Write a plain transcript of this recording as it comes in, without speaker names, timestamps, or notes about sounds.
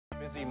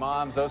Busy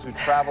moms, those who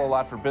travel a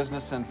lot for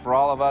business, and for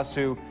all of us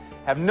who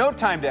have no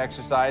time to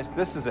exercise,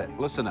 this is it.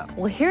 Listen up.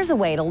 Well, here's a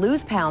way to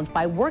lose pounds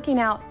by working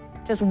out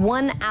just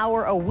 1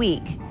 hour a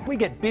week. We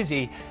get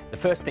busy, the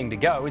first thing to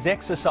go is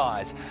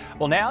exercise.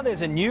 Well, now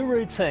there's a new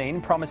routine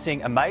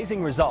promising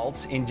amazing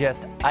results in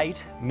just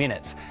 8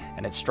 minutes.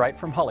 And it's straight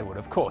from Hollywood,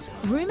 of course.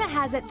 Rumour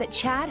has it that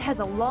Chad has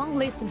a long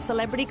list of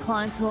celebrity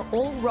clients who are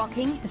all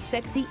rocking the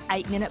sexy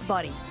 8-minute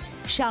body.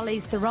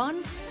 Charlize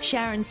Theron,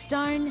 Sharon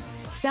Stone,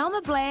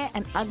 Selma Blair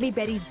and Ugly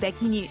Betty's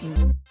Becky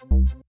Newton.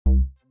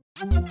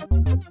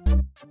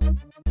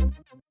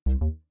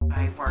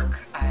 I work,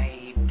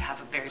 I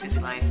have a very busy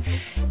life,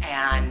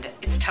 and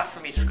it's tough for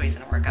me to squeeze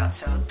in a workout,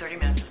 so 30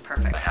 minutes is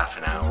perfect. A half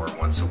an hour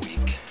once a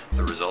week.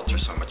 The results are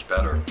so much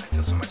better. I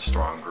feel so much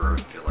stronger. I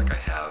feel like I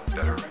have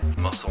better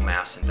muscle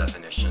mass and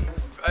definition.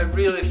 I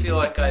really feel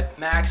like I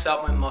max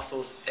out my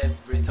muscles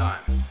every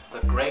time.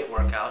 It's a great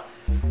workout.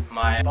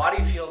 My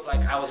body feels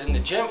like I was in the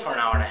gym for an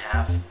hour and a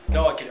half.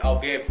 No, I'll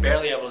be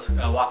barely able to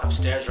walk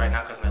upstairs right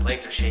now because my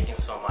legs are shaking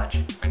so much.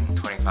 In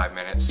 25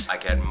 minutes, I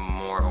get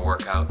more of a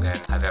workout than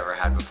I've ever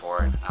had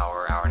before. An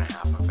hour, hour and a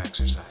half of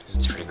exercise.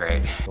 It's pretty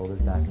great. Shoulders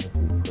back in the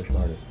seat, push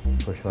harder,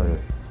 push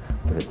harder.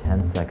 Give it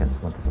 10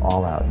 seconds, want this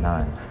all out.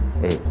 9,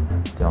 8,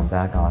 don't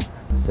back off.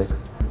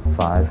 6,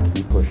 5,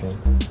 keep pushing.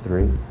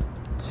 3,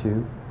 2,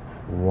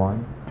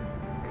 1.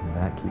 Come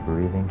back, keep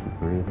breathing, keep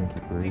breathing,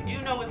 keep breathing. I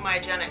do know with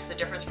myogenics, the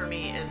difference for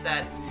me is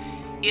that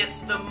it's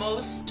the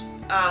most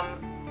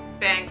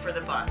bang for the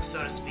buck,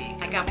 so to speak.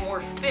 I got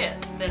more fit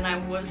than I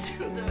was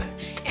in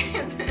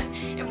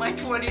my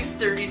 20s,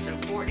 30s,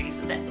 and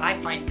 40s. And I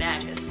find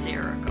that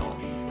hysterical.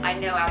 I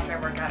know after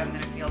I work out, I'm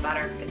going to feel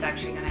better. It's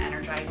actually going to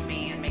energize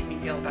me and make me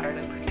feel better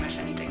than pretty much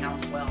anything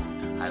else will.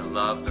 I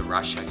love the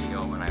rush I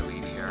feel when I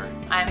leave here.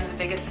 I'm the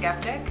biggest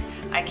skeptic.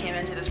 I came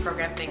into this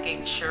program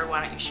thinking, sure,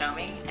 why don't you show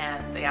me?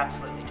 And they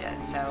absolutely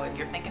did. So if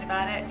you're thinking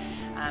about it,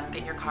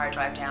 get in your car,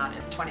 drive down.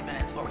 It's 20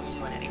 minutes. What were you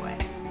doing anyway?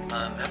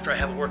 After I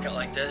have a workout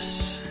like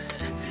this,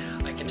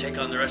 I can take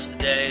on the rest of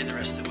the day, the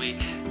rest of the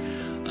week.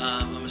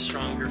 I'm a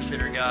stronger,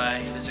 fitter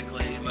guy,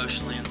 physically,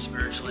 emotionally, and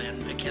spiritually,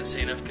 and I can't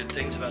say enough good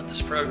things about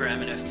this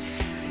program. And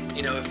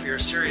if you're a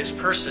serious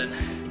person,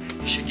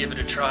 you should give it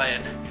a try.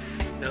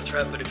 And no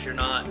threat, but if you're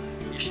not,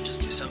 you should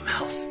just do something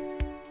else.